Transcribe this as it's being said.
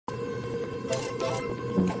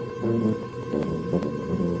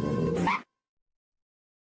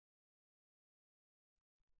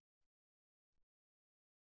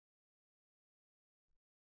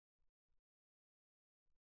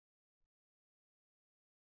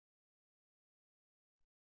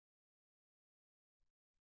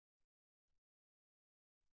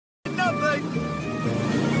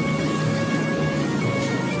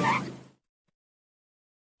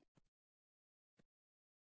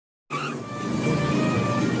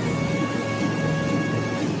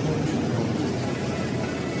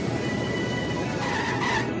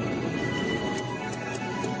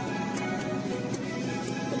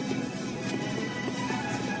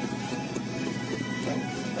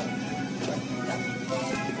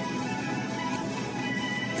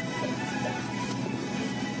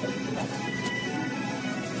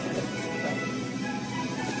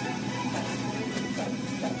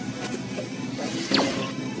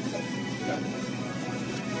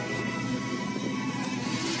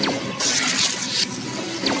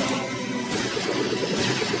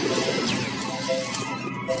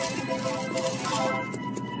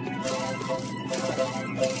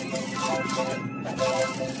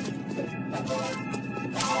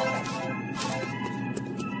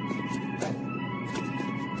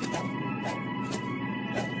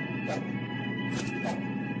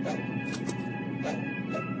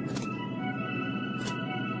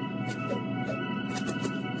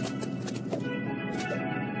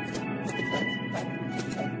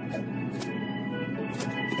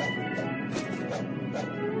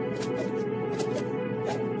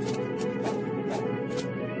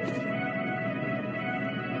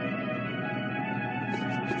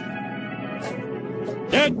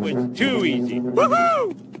That was too easy.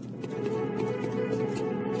 Woohoo!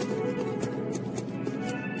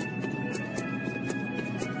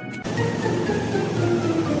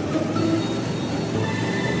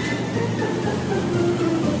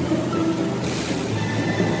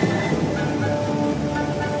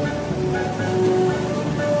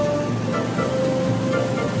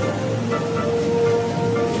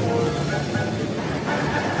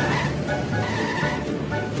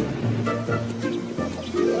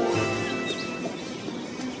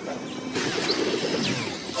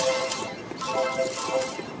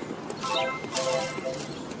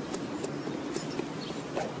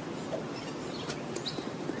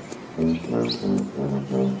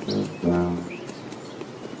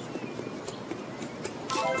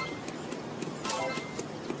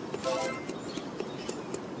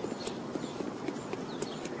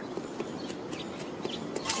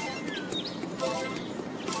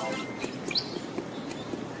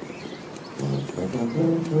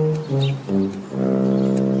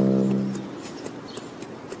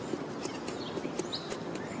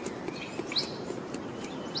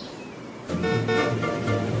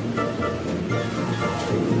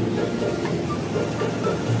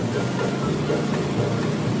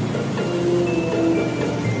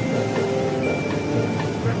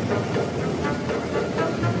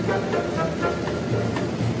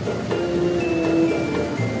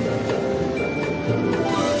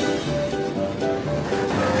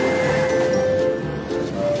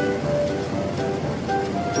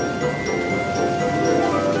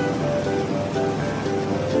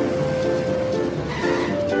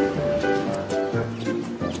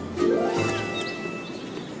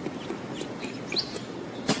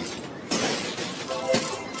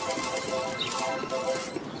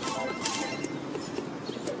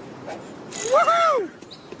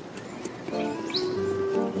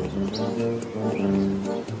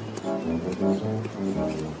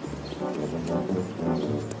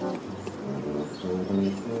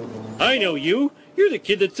 I know you. You're the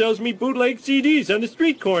kid that sells me bootleg CDs on the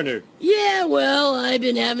street corner. Yeah, well, I've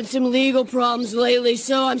been having some legal problems lately,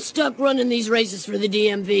 so I'm stuck running these races for the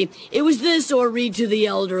DMV. It was this or read to the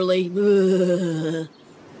elderly. 3,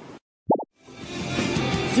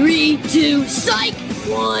 2, psych!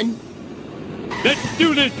 1. Let's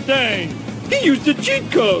do this thing! He used a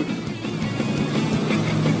cheat code!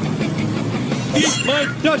 Eat my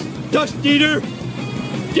dust eater!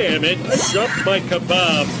 Damn it, I dropped my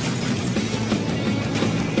kebab!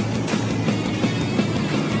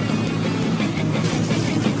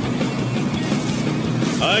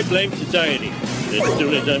 I blame society. As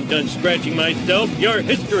soon as I'm done scratching myself, you're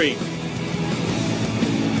history!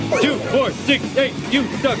 2, 4, 6, 8, you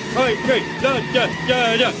suck, I hate, da da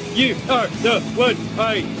da da, you are the one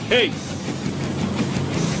I hate!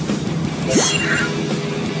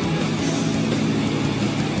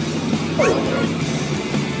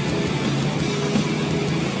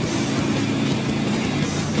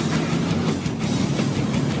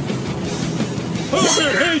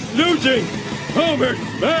 Homer hates losing! Homer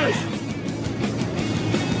smash!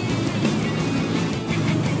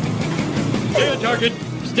 Stay on target!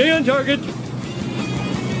 Stay on target!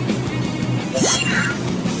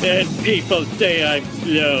 And people say I'm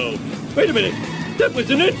slow. Wait a minute! That was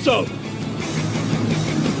an insult!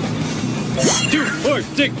 2, 4,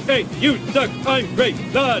 6, 8, you suck, I'm great,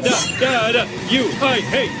 da da da da, you I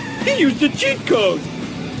hate. He used a cheat code!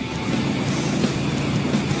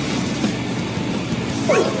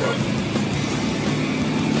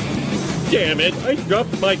 Damn it, I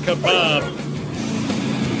dropped my kebab.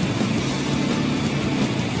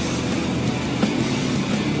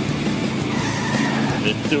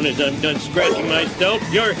 As soon as I'm done scratching myself,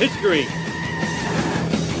 you're history.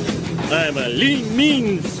 I'm a lean,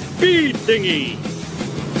 mean speed thingy.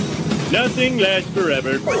 Nothing lasts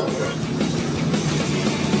forever.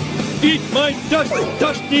 Eat my dust,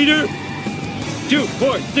 dust eater! 2,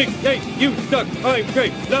 4, 6, 8, you suck, I'm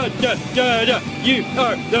great, da da da da, you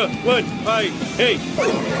are the one I hate.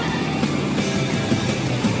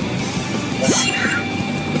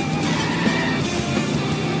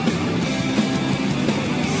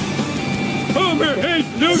 Homer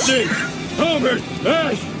hates losing! Homer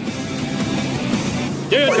smash!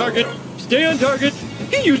 Stay on target! Stay on target!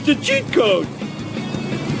 He used a cheat code!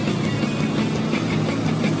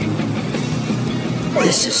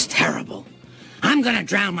 This is terrible. I'm gonna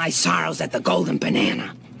drown my sorrows at the Golden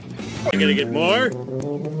Banana. You gonna get more?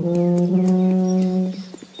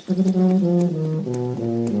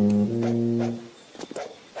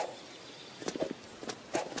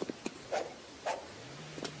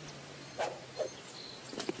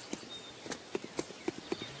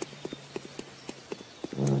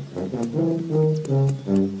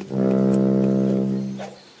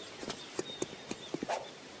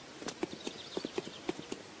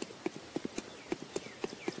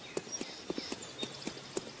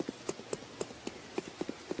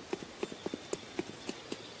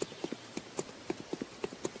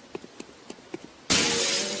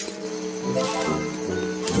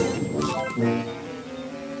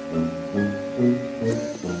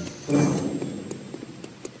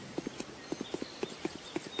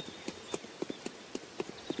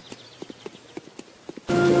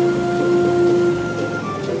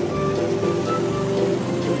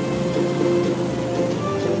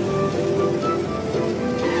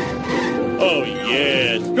 Oh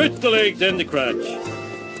yeah, stretch the legs and the crotch.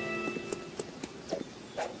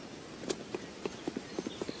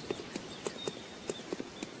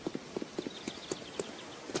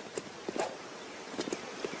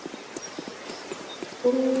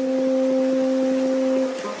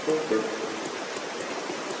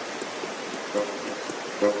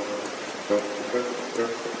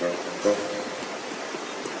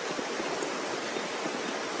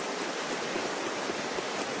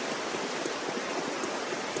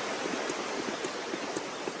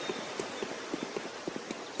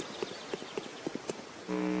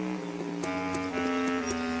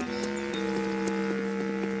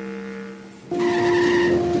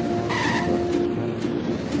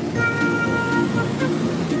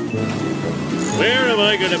 Where am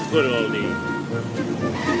I gonna put all these?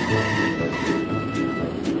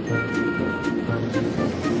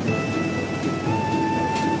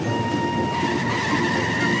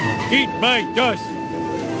 Eat my dust!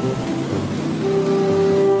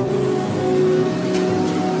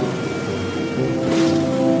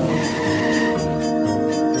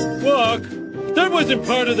 Walk! That wasn't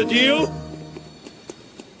part of the deal!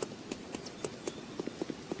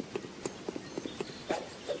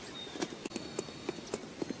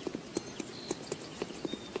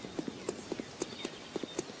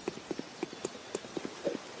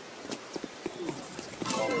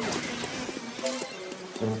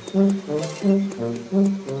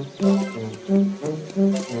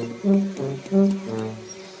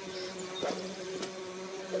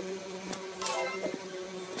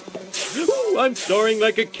 Ooh, I'm soaring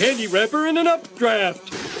like a candy wrapper in an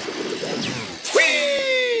updraft.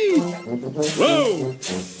 Whee! Whoa!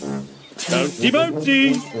 Bouncy,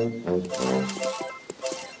 bouncy!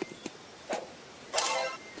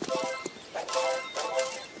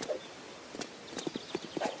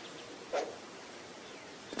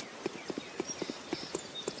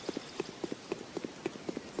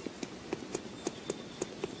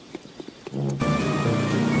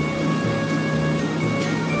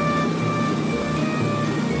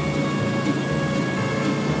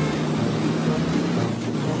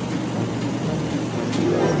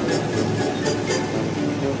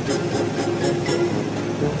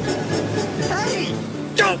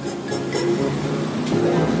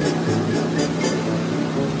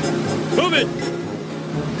 Move it!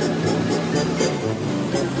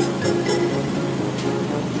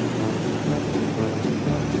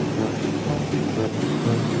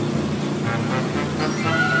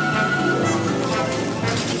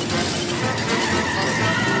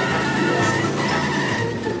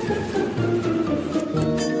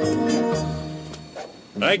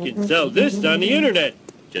 I can sell this on the internet.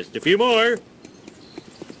 Just a few more.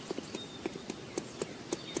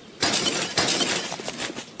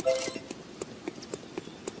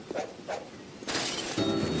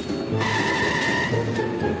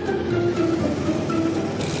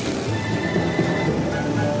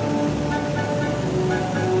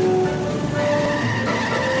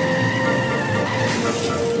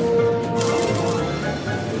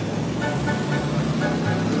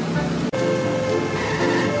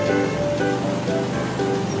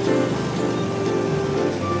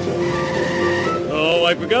 Oh,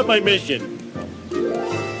 I forgot my mission.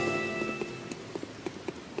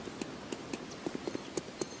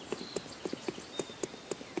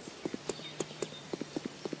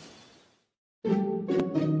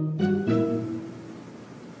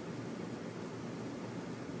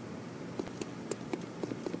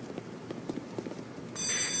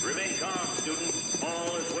 Remain calm, student.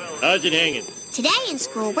 All is well. How's it hanging? Today in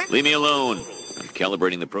school, we're... Leave me alone. I'm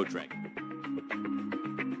calibrating the protractor.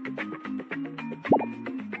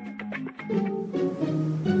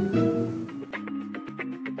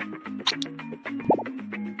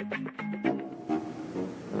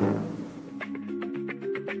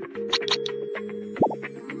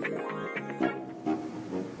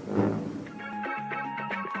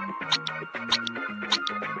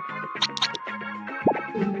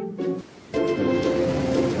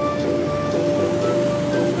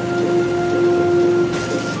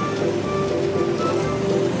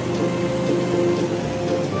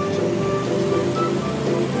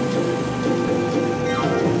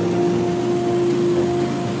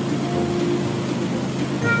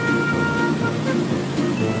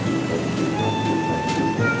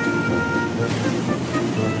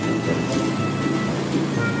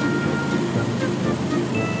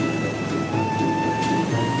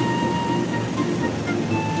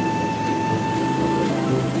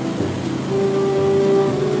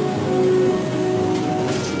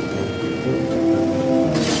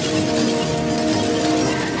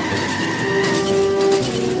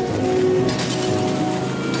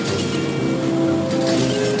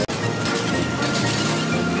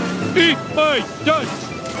 Eat my dust!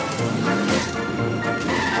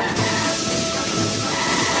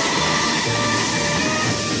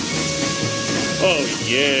 Oh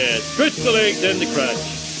yeah, stretch the legs and the crotch.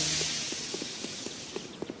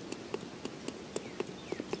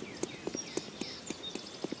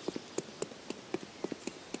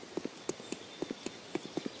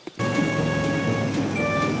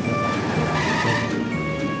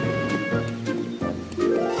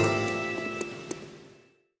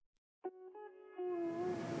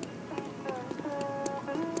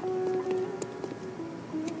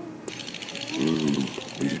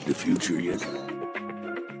 Is it the future yet?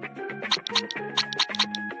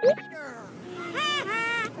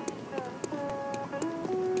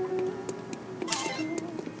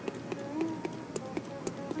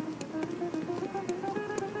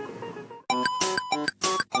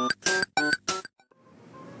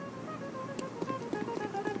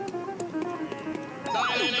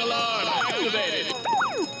 Silent alarm activated.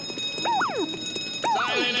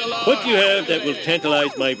 Silent alarm. What do you have that will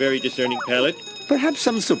tantalize my very discerning palate? Perhaps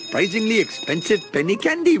some surprisingly expensive penny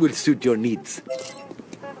candy will suit your needs.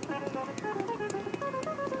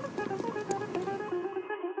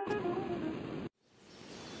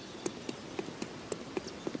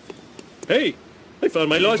 Hey, I found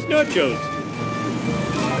my lost nachos.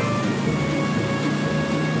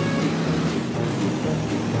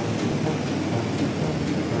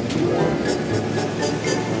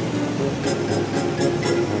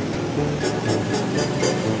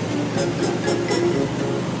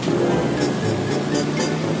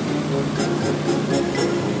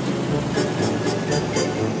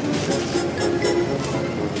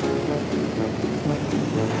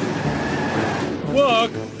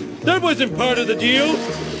 Walk? That wasn't part of the deal.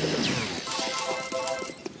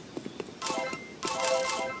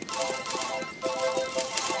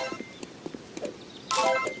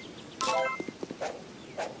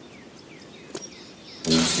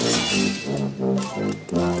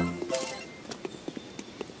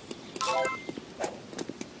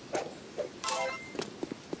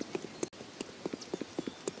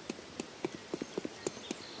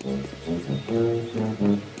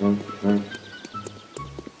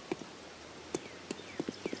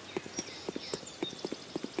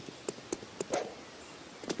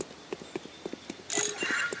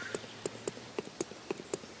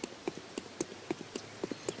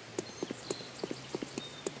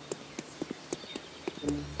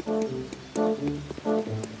 Can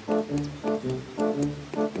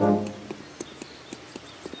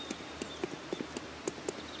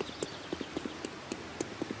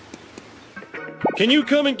you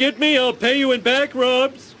come and get me? I'll pay you in back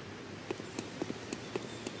rubs.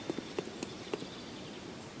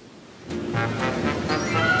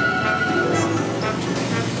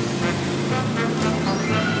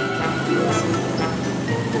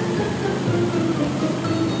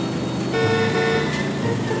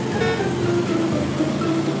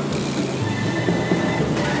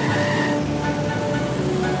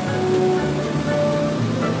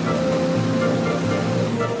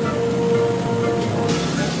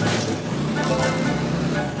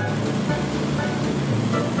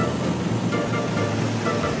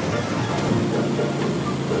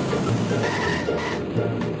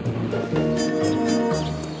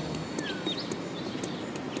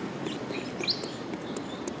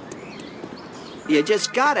 You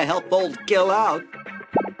just gotta help old Gil out.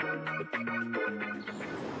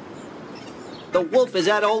 The wolf is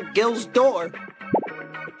at old Gil's door.